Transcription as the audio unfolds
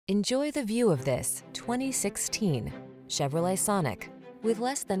Enjoy the view of this 2016 Chevrolet Sonic. With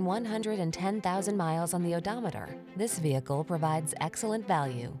less than 110,000 miles on the odometer, this vehicle provides excellent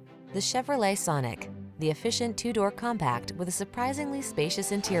value. The Chevrolet Sonic, the efficient two-door compact with a surprisingly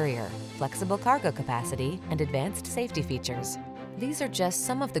spacious interior, flexible cargo capacity, and advanced safety features. These are just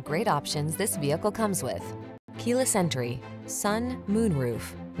some of the great options this vehicle comes with: keyless entry, sun,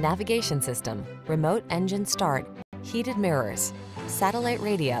 moonroof, navigation system, remote engine start, heated mirrors, satellite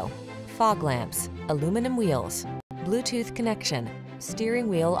radio, fog lamps, aluminum wheels, Bluetooth connection, steering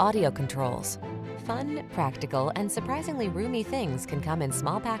wheel audio controls. Fun, practical, and surprisingly roomy things can come in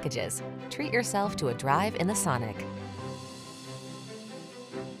small packages. Treat yourself to a drive in the Sonic.